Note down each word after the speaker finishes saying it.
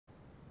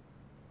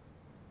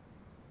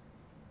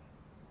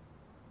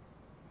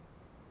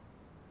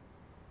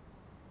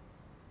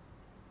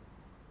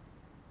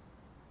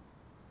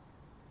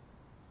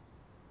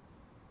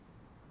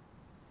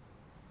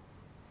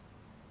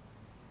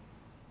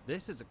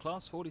This is a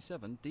Class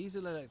 47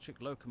 diesel-electric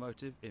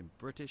locomotive in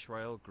British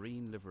Rail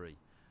green livery.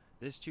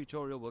 This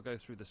tutorial will go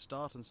through the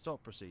start and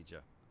stop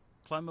procedure.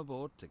 Climb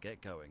aboard to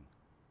get going.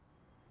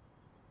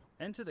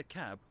 Enter the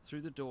cab through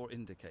the door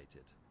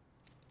indicated.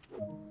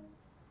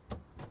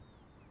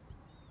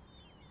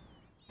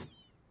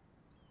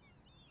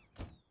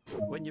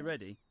 When you're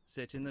ready,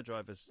 sit in the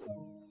driver's...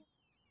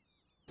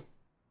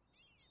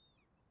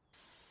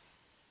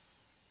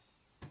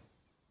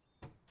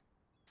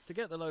 To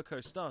get the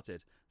loco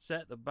started,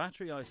 set the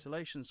battery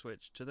isolation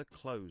switch to the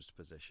closed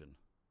position.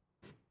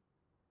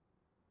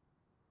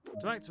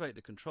 To activate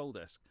the control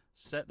desk,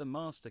 set the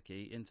master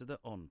key into the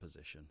on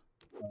position.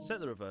 Set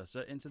the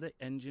reverser into the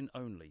engine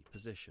only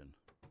position.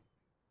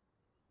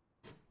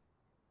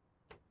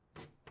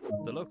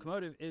 The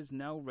locomotive is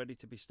now ready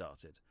to be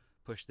started.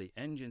 Push the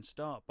engine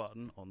start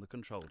button on the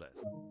control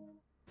desk.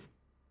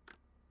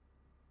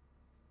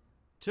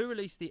 To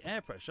release the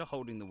air pressure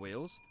holding the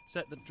wheels,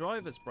 set the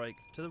driver's brake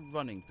to the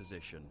running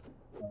position.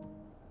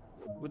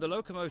 With the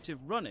locomotive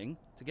running,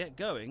 to get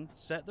going,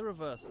 set the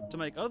reverser. To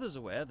make others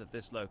aware that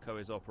this loco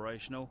is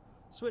operational,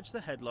 switch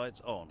the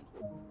headlights on.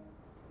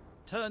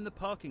 Turn the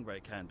parking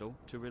brake handle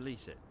to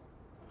release it.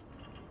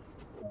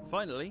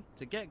 Finally,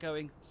 to get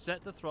going,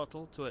 set the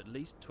throttle to at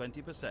least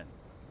 20%.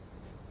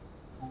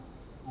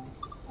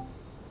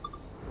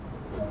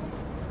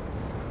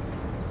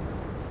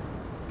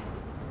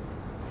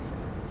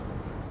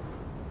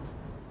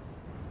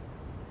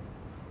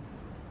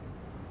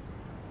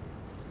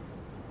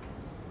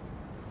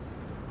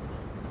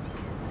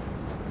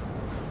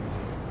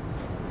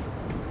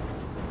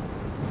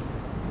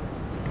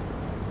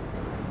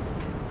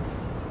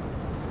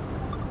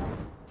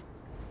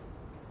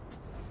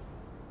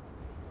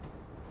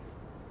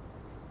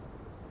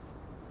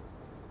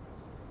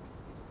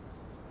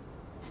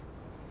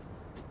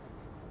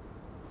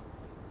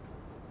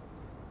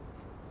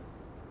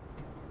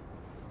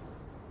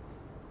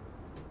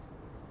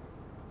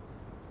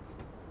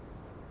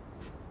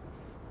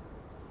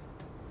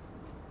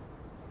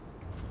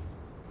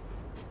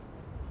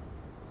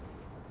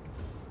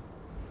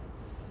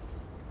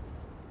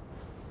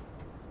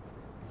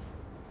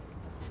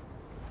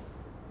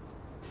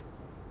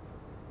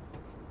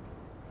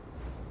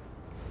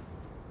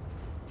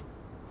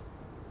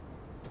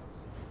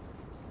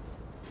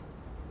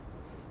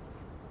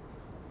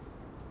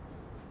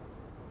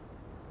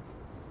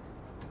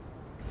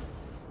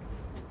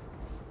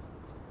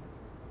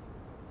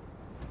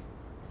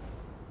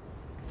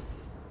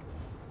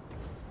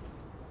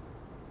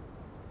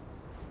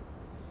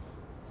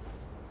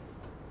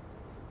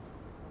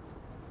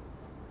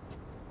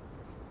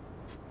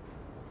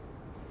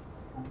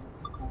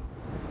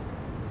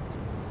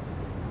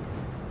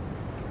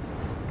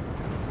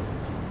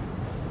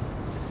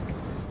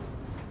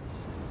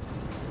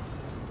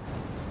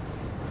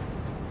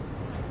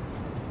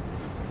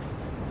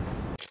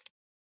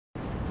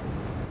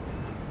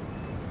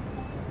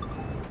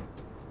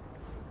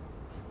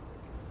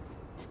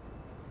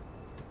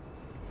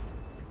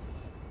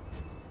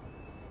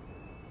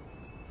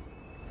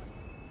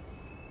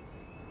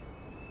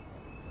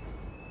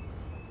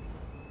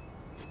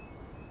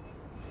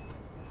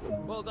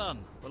 Well done,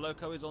 the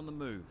loco is on the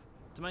move.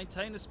 To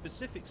maintain a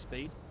specific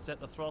speed, set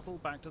the throttle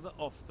back to the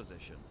off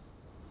position.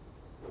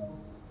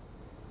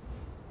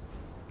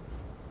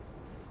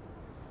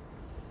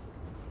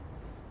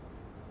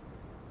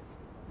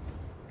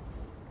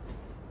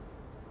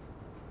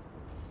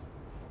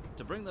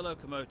 To bring the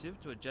locomotive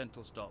to a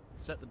gentle stop,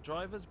 set the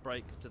driver's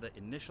brake to the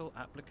initial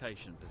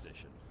application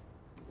position.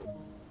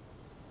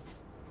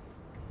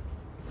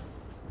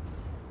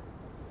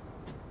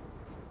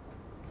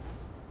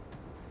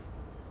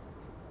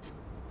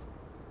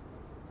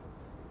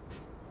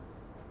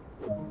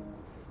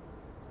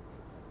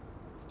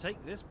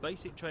 Take this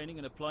basic training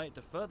and apply it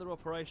to further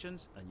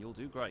operations and you'll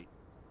do great.